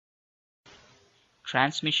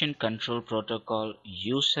Transmission Control Protocol,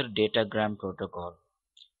 User Datagram Protocol.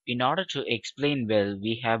 In order to explain well,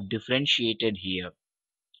 we have differentiated here.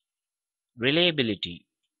 Reliability.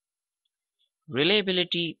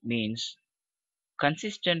 Reliability means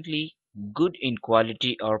consistently good in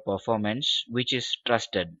quality or performance, which is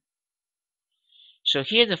trusted. So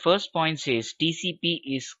here the first point says TCP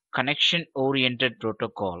is connection-oriented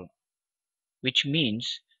protocol, which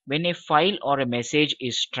means when a file or a message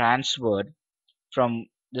is transferred from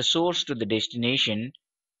the source to the destination,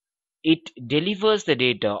 it delivers the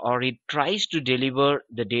data or it tries to deliver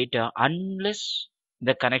the data unless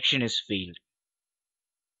the connection is failed.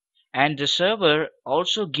 And the server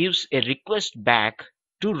also gives a request back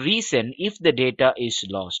to resend if the data is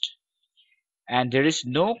lost. And there is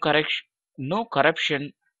no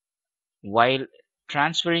corruption while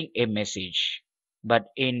transferring a message. But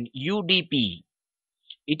in UDP,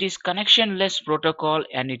 it is connectionless protocol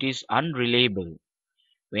and it is unreliable.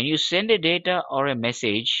 When you send a data or a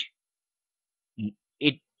message,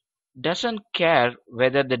 it doesn't care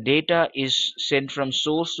whether the data is sent from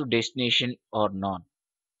source to destination or not.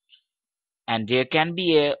 And there can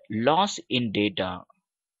be a loss in data.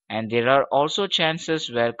 And there are also chances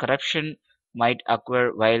where corruption might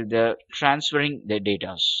occur while they're transferring the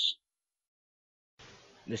data.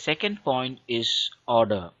 The second point is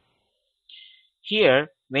order. Here,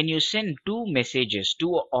 when you send two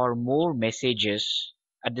or more messages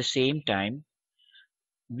at the same time,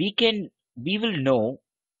 we will know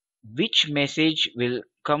which message will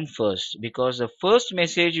come first because the first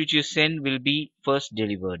message which you send will be first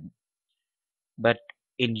delivered. But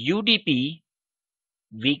in UDP,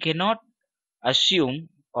 we cannot assume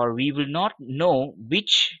or we will not know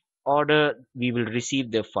which order we will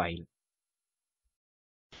receive the file.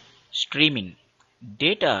 Streaming.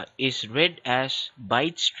 Data is read as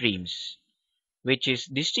byte streams, which is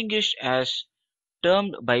distinguished as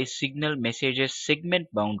termed by signal messages segment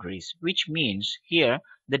boundaries, which means here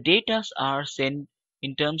the data are sent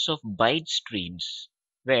in terms of byte streams,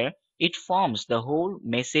 where it forms the whole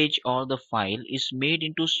message or the file is made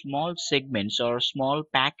into small segments or small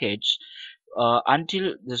packets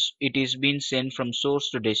until it is being sent from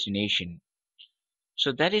source to destination.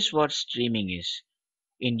 So that is what streaming is.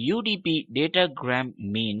 In UDP, datagram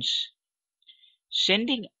means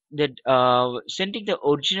sending the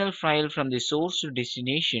original file from the source to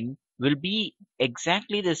destination will be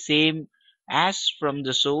exactly the same as from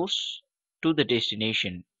the source to the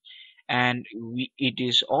destination, and it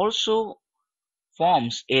is also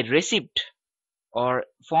forms a receipt or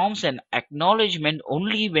forms an acknowledgement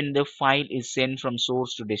only when the file is sent from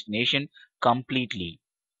source to destination completely.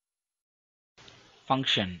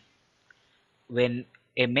 Function. When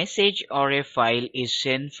a message or a file is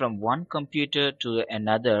sent from one computer to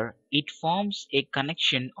another, it forms a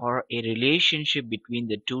connection or a relationship between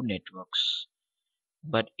the two networks.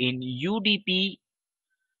 But in UDP,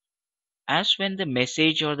 as when the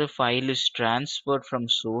message or the file is transferred from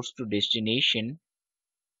source to destination,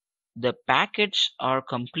 the packets are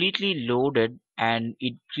completely loaded and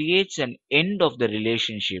it creates an end of the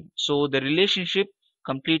relationship. So the relationship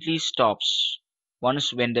completely stops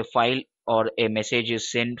once when the file or a message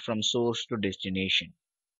is sent from source to destination.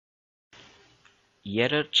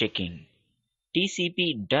 Error checking.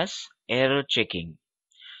 TCP does error checking.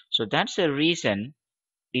 So that's the reason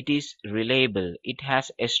it is reliable. It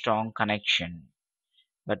has a strong connection.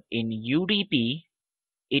 But in UDP,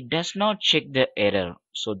 it does not check the error.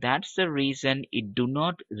 So that's the reason it do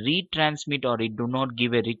not retransmit or it do not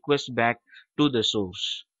give a request back to the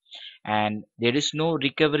source. And there is no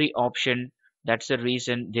recovery option. That's the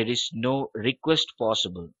reason there is no request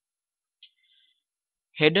possible.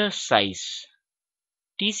 Header size.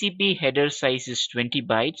 TCP header size is 20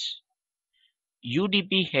 bytes.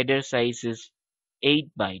 UDP header size is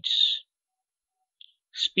 8 bytes.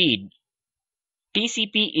 Speed.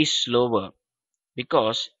 TCP is slower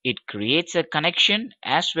because it creates a connection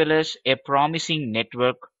as well as a promising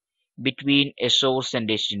network between a source and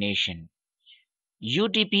destination.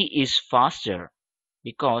 UDP is faster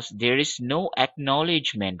because there is no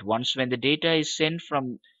acknowledgement. Once when the data is sent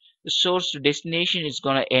from the source to destination, it's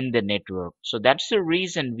going to end the network. So that's the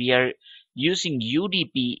reason we are using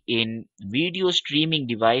UDP in video streaming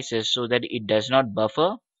devices so that it does not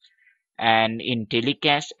buffer, and in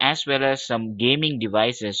telecast as well as some gaming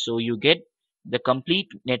devices, so you get the complete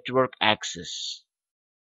network access.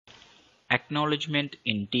 Acknowledgement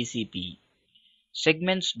in TCP.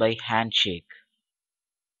 Segments by handshake.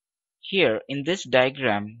 Here in this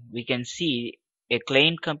diagram we can see a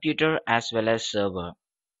client computer as well as server.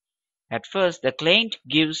 At first the client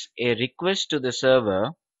gives a request to the server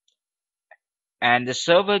and the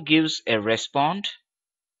server gives a response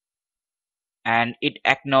and it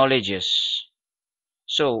acknowledges.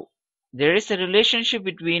 So there is a relationship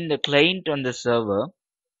between the client and the server.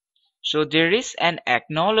 So there is an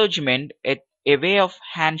acknowledgement, a way of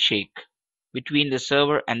handshake between the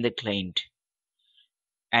server and the client.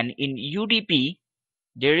 And in UDP,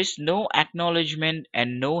 there is no acknowledgement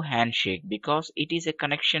and no handshake because it is a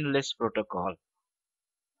connectionless protocol.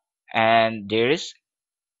 And there is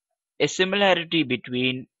a similarity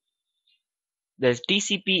between the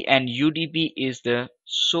TCP and UDP is the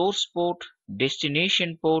source port,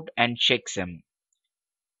 destination port, and checksum.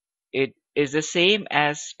 It is the same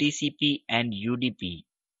as TCP and UDP.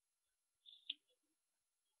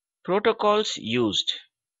 Protocols used: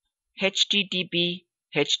 HTTP,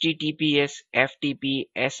 HTTPS, FTP,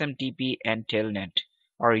 SMTP, and Telnet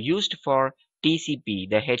are used for TCP.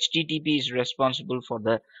 The HTTP is responsible for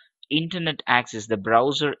the internet access, the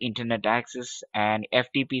browser internet access, and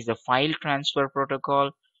FTP is the file transfer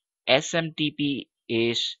protocol. SMTP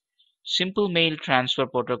is simple mail transfer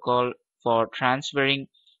protocol for transferring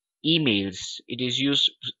emails. It is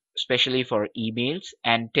used especially for emails,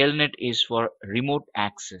 and Telnet is for remote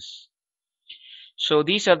access. So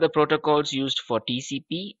these are the protocols used for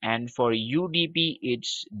TCP, and for UDP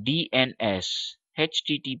it's DNS,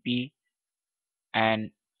 HTTP,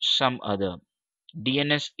 and some other.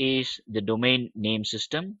 DNS is the domain name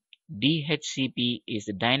system. DHCP is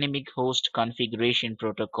the dynamic host configuration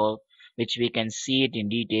protocol, which we can see it in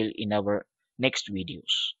detail in our next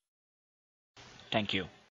videos. Thank you.